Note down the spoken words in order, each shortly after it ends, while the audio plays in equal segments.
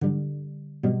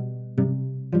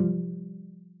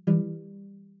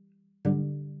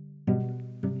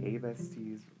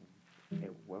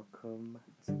welcome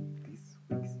to this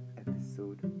week's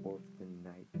episode of the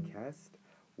Nightcast.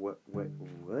 What?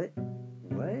 What?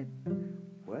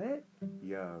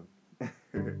 Yeah.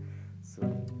 So,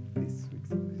 this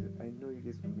week's episode, I know you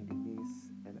guys made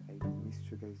miss, and I missed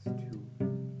you guys too.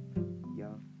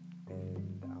 Yeah,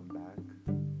 and I'm back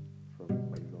from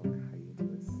my long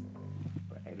hiatus,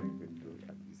 but I don't even know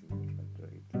I'm using the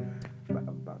right. But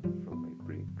I'm back from my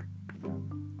break. Yeah,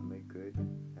 am I good?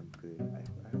 I'm good.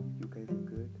 I hope you guys are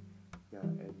good. Yeah,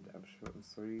 and I'm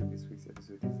sorry this week's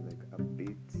episode is like a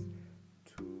bit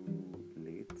too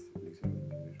later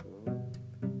than usual.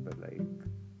 But like,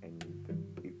 I mean,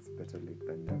 it's better late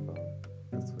than never.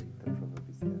 That's why the proverb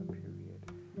is there, period.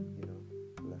 You know,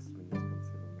 last minute can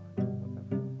save a man,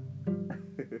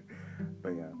 whatever.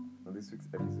 But yeah, on this week's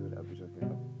episode, I'll be talking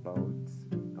about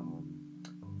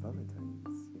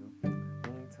Valentine's.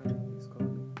 Valentine's, call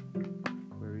me.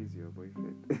 Where is your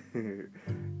boyfriend?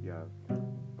 Yeah,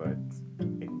 but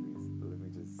anyways, let me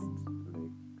just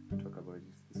like talk about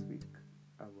this week.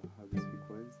 How this week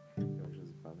was. It was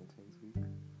just Valentine's week,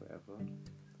 forever,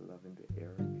 love in the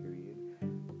air, period.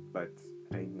 But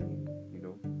I mean,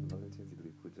 Valentine's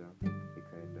ilikuja,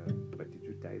 ikaenda. But did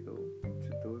you die though? To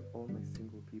those all my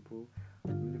single people,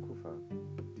 mlikufa.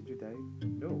 Did you die?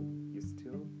 No, you're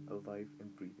still alive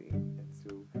and breathing, and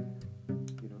still,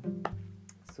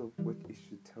 So what it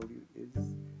should tell you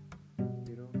is,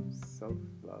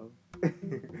 self-love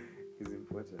is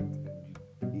important,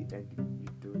 and you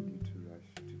don't need to rush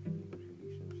to be in a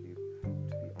relationship.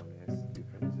 To be honest, you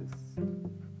can just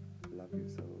love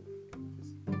yourself and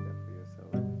just be there for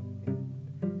yourself,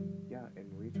 and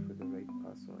wait for the right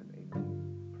person. I mean,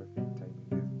 perfect timing.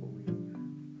 There's always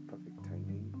perfect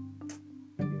timing.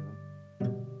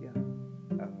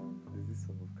 There's this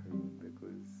song of Karim that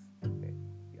goes, I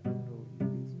don't know if you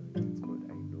guys know it. It's called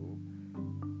I Know.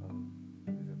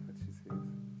 There's a part she says,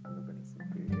 I'm not gonna sing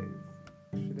for you guys.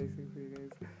 Should I sing for you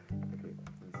guys? Okay, let me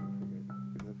sing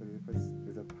for you guys.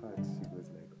 There's a part she goes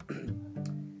like,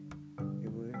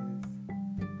 it was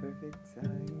perfect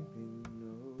timing,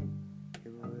 no.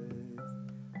 It was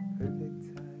perfect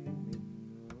timing,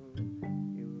 no.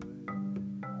 It was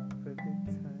perfect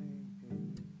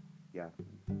timing. Yeah,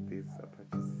 there's a part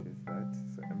she says that.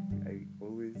 So I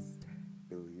always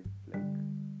believe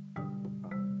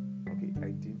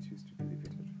I didn't used to believe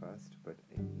it at first, but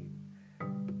I mean,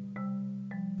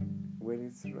 when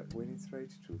it's right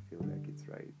to feel like it's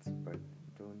right, but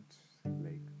don't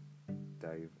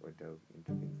dive or delve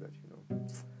into things that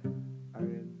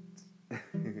aren't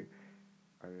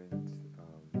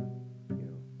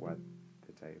worth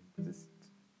the time. Just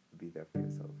be there for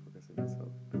yourself, focus on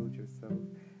yourself, build yourself.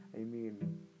 I mean,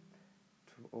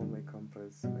 to all my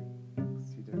campus, my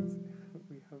students,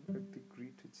 we have a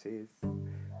degree to chase.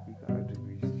 We got a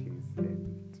degree to chase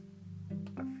and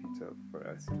a future for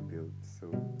us to build. So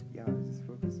yeah, just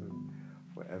focus on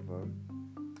whatever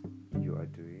you are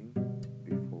doing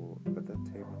but that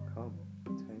time will come.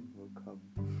 Time will come.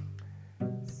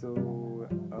 So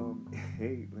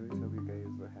hey, let me tell you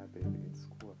guys what happened in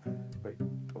school. But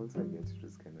also I get to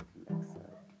just kind of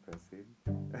depressing.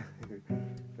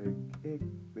 Hey,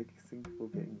 seeing people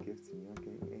getting gifts and you're not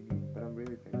getting any. But I'm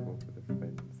really thankful for the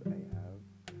friends I have.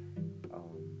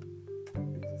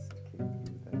 They just came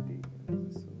through that day and it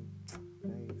was just so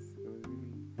nice. It was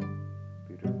really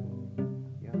beautiful.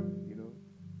 Yeah,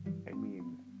 I mean,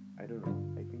 I don't know.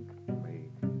 I think my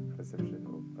perception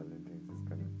of Valentine's is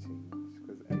gonna change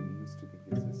because I used to think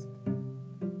it's just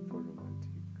for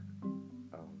romantic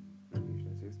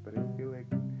relationships, but I feel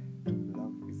like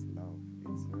love is love.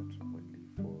 It's not only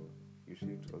for, you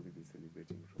shouldn't only be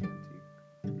celebrating romantic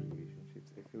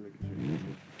relationships. I feel like you should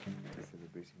be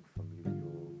celebrating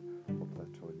familial or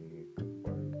platonic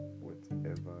or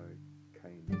whatever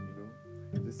kind,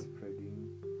 just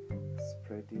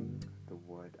spreading the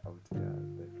word out there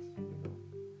that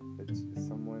that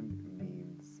someone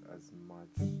means as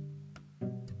much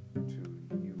to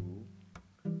you.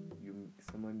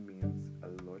 Someone means a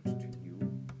lot to you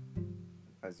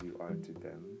as you are to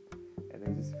them, and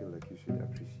I just feel like you should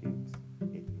appreciate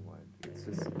anyone. It's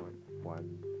just not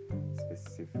one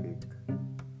specific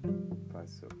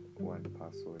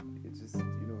person. It's just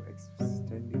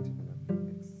extend it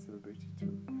and celebrate it to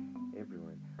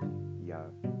everyone. Yeah,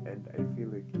 and I feel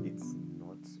like it's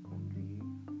not only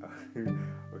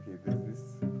okay. There was this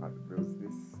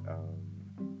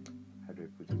how do I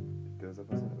put it? There was a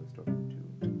person I was talking to.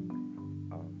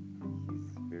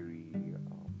 He's very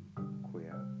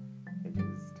queer, and he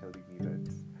was telling me that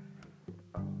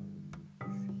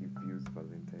he views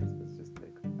Valentine's as just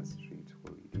like a straight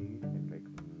holiday and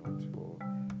not for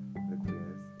the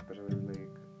queers. But I was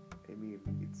like, I mean,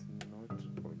 it's not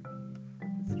only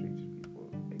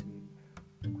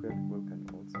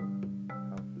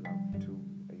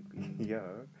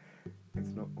Yeah, it's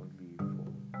not only for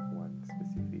one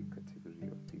specific category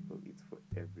of people, it's for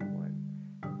everyone.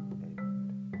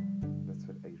 And that's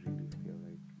what I really feel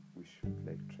like we should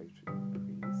like try to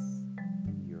embrace.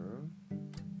 Yeah.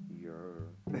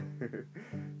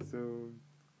 So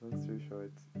long story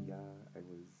short, yeah, I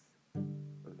was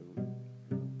alone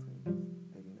several times.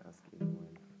 I didn't ask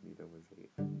anyone, neither was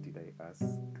I. Did I ask?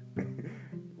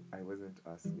 I wasn't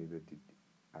asked, neither did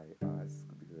I ask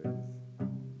because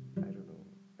I don't know.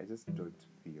 I just don't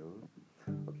feel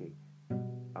okay.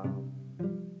 Um,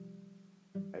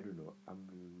 I don't know. I'm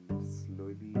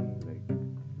slowly, like,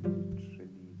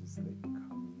 literally just like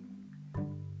coming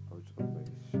out of my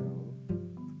shell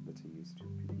that I used to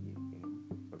be in.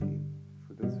 Okay,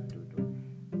 for those who don't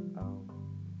know,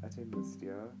 at time last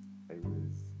year, I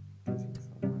was dating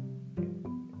someone and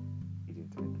it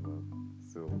didn't end well.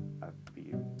 So I've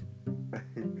been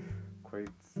quite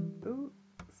not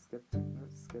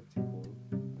skeptical.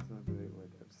 That's not the right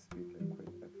word. I've just been like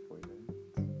quite avoidant,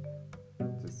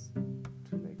 just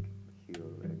to like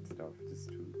heal and stuff, just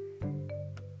to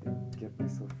get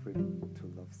myself ready to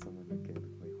love someone again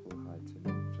with my whole heart and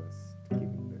not just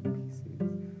giving them pieces.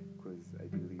 Because I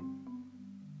believe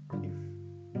if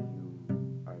you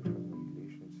are from a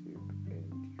relationship and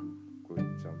you go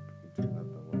and jump into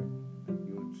another one,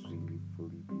 you won't really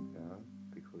fully be there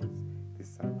because this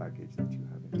is some baggage that you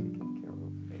haven't taken care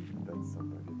of, and that's some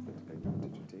baggage that I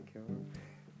wanted to take care of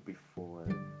before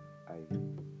I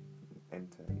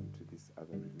enter into this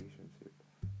other relationship.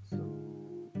 So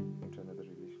into another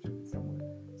relationship with someone.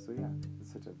 So yeah,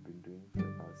 that's what I've been doing for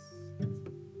the past.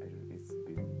 I don't. It's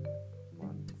been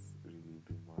months, really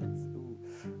been months. Ooh,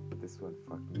 this one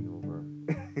fucked me over.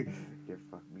 Yeah,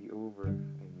 fucked me over.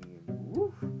 I mean,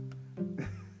 woof.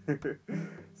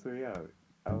 So yeah,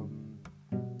 um,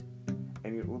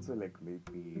 and it also like made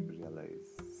me realize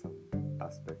some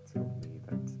aspects of me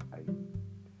that I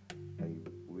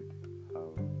would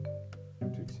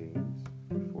have to change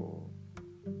before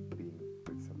being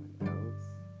with someone else.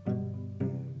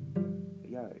 And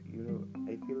yeah, I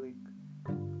feel like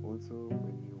also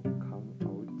when you come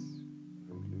out of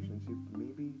a relationship,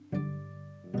 maybe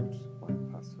not one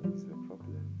person is the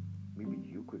problem. Maybe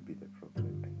you could be the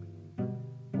problem. I mean,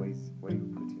 why are you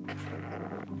putting yourself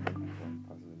on maybe one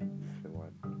person is the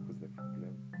one who's the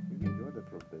problem? Maybe you're the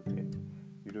problem and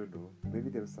you don't know. Maybe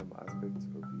there's some aspects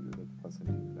of you that the person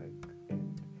didn't like,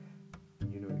 and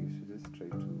you should just try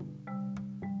to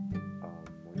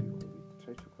what do you call it?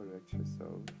 Try to correct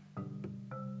yourself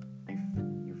if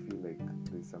you feel like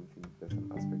there's some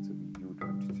aspects of you you'd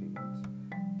want to change.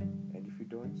 And if you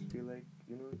don't feel like,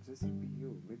 just be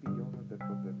you. Maybe you're not the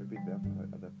problem. Maybe the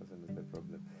other person is the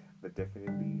problem. But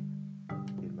definitely,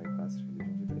 in my past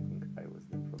relationship, I think I was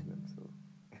the problem. So,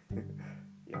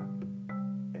 yeah.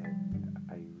 And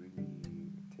I really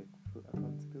take full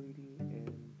accountability.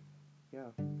 And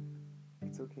yeah,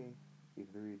 it's okay.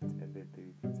 If the way it ended, the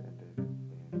way things ended.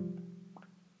 And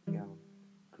yeah,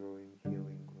 growing,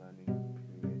 healing, learning,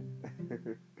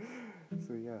 period.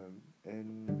 So yeah,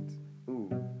 and ooh,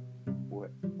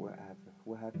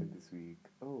 what happened this week?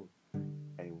 Oh,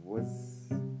 I was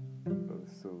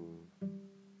also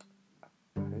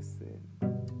a person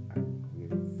I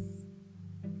was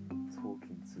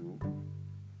talking to.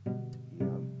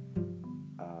 Yeah,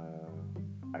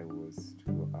 I was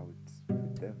to go out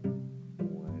with them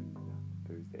on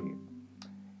Thursday.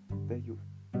 Then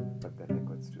but then I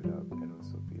got stood up and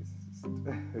also pissed.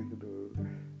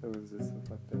 I was just so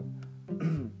fucked up.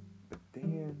 But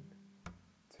then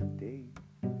today,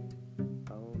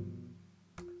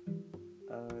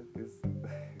 this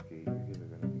okay, you guys are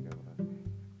gonna think I'm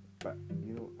but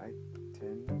I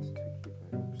tend to keep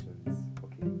my options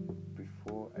okay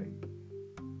before I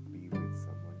be with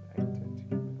someone. I tend to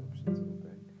keep my options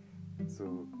open. So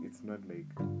it's not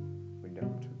like when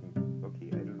I'm talking. Okay,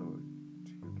 I don't know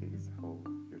to you guys how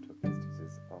your talking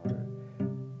stages are,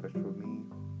 but for me,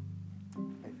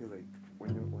 I feel like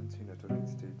once you're in a talking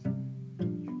stage,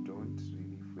 you don't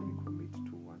really fully commit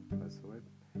to one person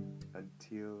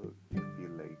until you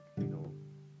feel like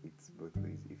it's both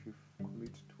ways. If you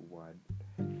commit to one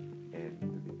and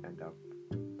they end up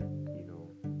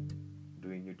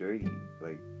doing you dirty,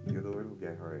 like you're the one who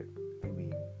get hurt. I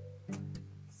mean,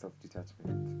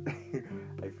 self-detachment.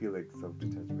 I feel like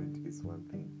self-detachment is one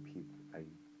thing I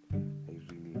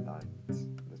really learned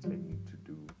that I need to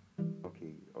do.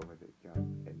 Okay, over the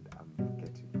and I'm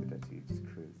getting good at it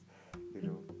because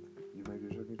you might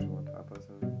be talking to a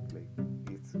person like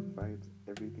it's vibes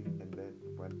everything, and then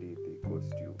one day they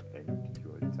ghost you and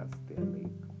you're just there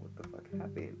like what the fuck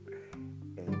happened?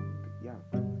 And yeah,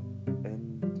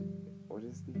 and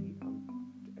honestly,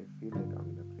 I feel like I'm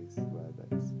in a place where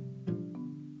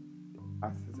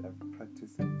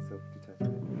practicing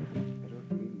self-detachment, I don't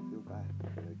really feel bad.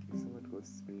 Like if someone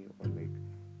ghosts me or like,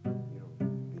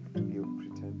 they feel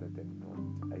pretend that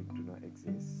I do not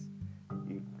exist,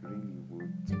 it really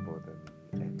would bother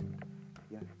me. And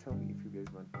yeah, tell me if you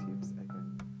guys want tips. I can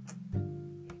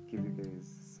give you guys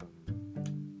some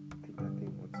thing a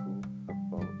thing or two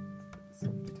about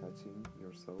self-detaching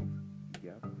yourself.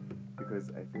 Yeah, because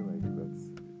I feel like that's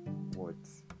what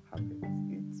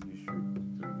happens. You should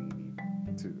really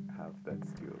need to have that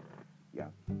skill. Yeah,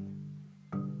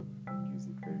 and use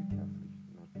it very carefully,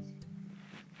 not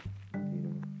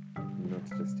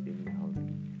just anyhow.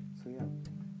 So yeah,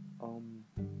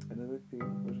 another thing.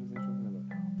 What was I talking about?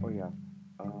 Oh yeah,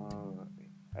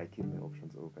 I keep my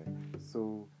options open. So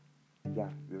yeah,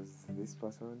 there's this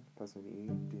person A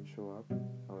didn't show up.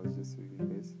 I was just really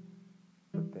pissed,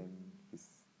 but then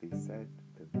they said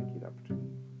they'll make it up to me.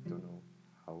 Don't know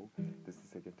how. This is the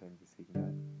second time they're saying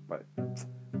that, but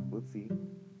we'll see.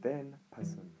 Then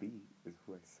person B is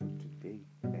who I saw today,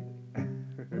 and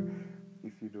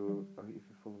if you do, or if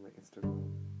you follow my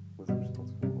Instagram, was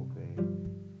responsible of the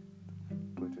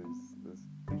photos, those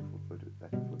beautiful photos,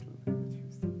 that photo that you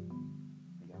see.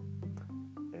 Yeah,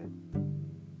 and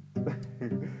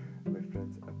my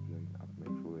friends are blowing up my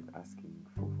phone asking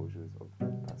for photos of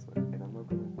that person, and I'm not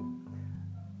gonna.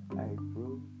 I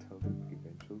will tell them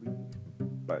eventually,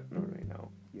 but not right now.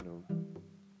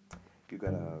 You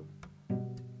gotta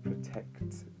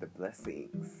protect the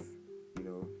blessings.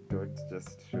 Don't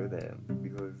just show them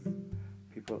because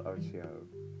people out here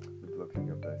blocking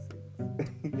your blessings.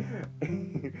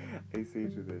 I say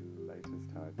to the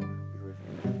lightest heart because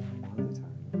all the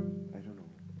time, I don't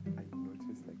know, I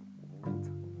notice like all the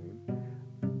time,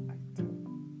 I tell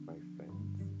my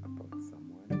friends about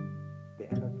someone, they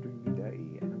end up doing me dirty,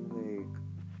 and I'm like,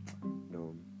 no,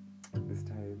 this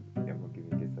time I'm not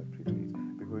giving kids that privilege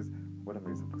because what am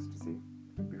I supposed to say?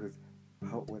 Because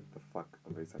what the fuck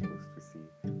am I supposed to see?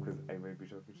 Because I might be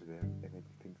talking to them and then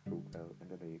things go well, and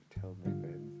then I tell my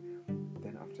friends.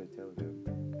 Then after I tell them,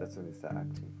 that's when they start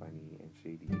acting funny and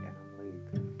shady, and I'm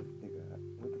like, nigga,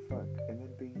 what the fuck? And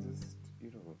then they just,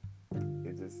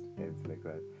 it just ends like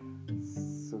that.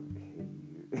 So hey,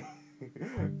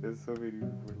 there's so many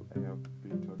people I have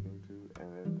been talking to, and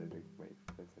then they're like my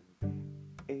friends are like,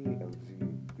 hey LG,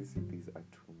 these are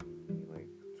too many,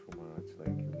 like too much,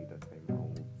 like you need a time out.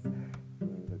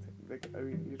 Like I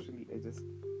mean, usually I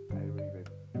don't even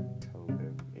tell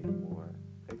them anymore.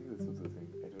 I think that's also the thing.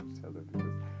 I don't tell them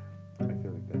because I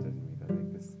feel like they're judging me. They're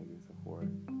like, this nigga is a whore.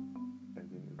 And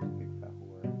then it's a big fat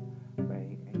whore. But I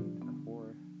ain't a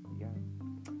whore. Yeah.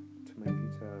 To my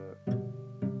future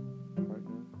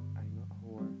partner, I'm not a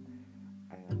whore.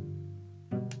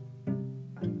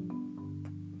 I'm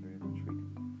very much ready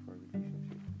for a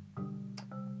relationship.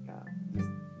 Yeah, just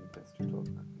need us to talk a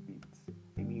bit.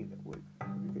 I mean, what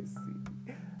you guys see?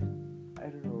 I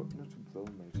don't know, not to blow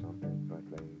my trumpet, but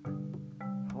like,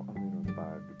 how am I not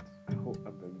bagged? How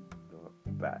am I not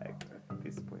bagged at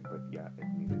this point? But yeah, I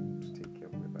needed to take care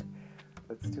of my bag.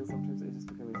 But still, sometimes I just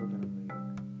look at myself and I'm like,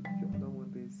 y'all don't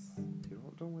want this.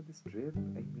 Y'all don't want this drip.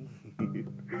 I mean,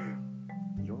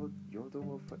 y'all don't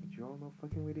want. Y'all not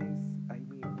fucking with this. I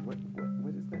mean, what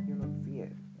is that you're not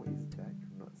seeing? What is that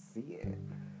you're not seeing?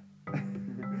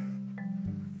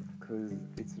 Because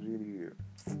it's really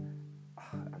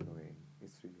annoying.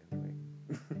 It's really annoying.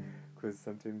 Because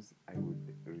sometimes I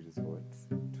would resort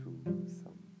to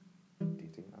some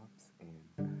dating apps and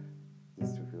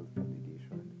just to feel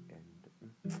validation and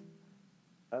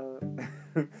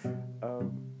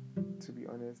to be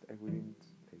honest, I wouldn't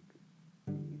like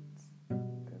meet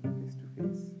them face to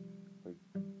face, like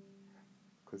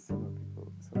because some of the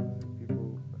people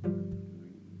are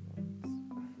really not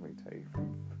my type,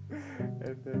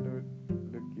 and they're not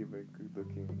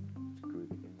looking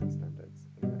good in my standards.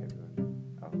 Everyone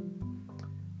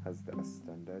has a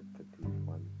standard that they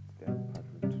want their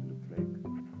partner to look like,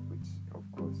 which of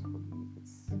course for me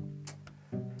it's.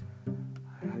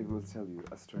 I will tell you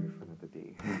a story for another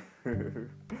day.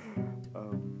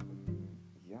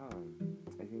 Yeah,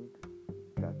 I think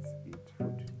that's it for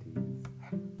today's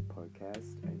podcast.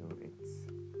 I know it's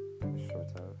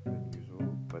shorter than usual,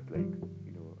 but like,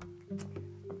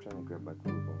 I'm trying to get my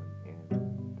groove on, and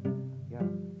yeah,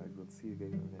 I will see you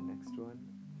guys on the next one.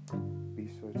 Be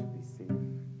sure to be safe.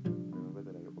 Remember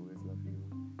that I always love you.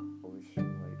 Always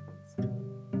shine light on someone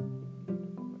in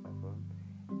need or whatever,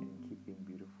 and keep being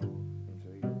beautiful.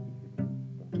 Enjoy your evening,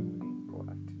 or morning, or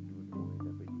afternoon, or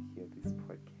whenever you hear this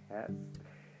podcast.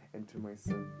 And to my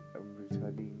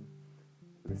returning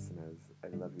listeners, I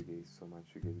love you guys so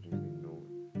much. You guys don't even know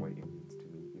what it means to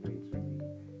me. It really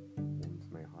warms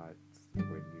my heart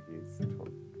when you guys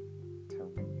talk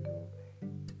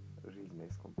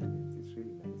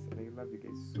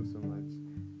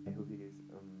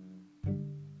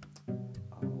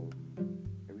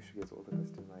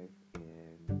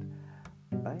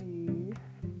Bye.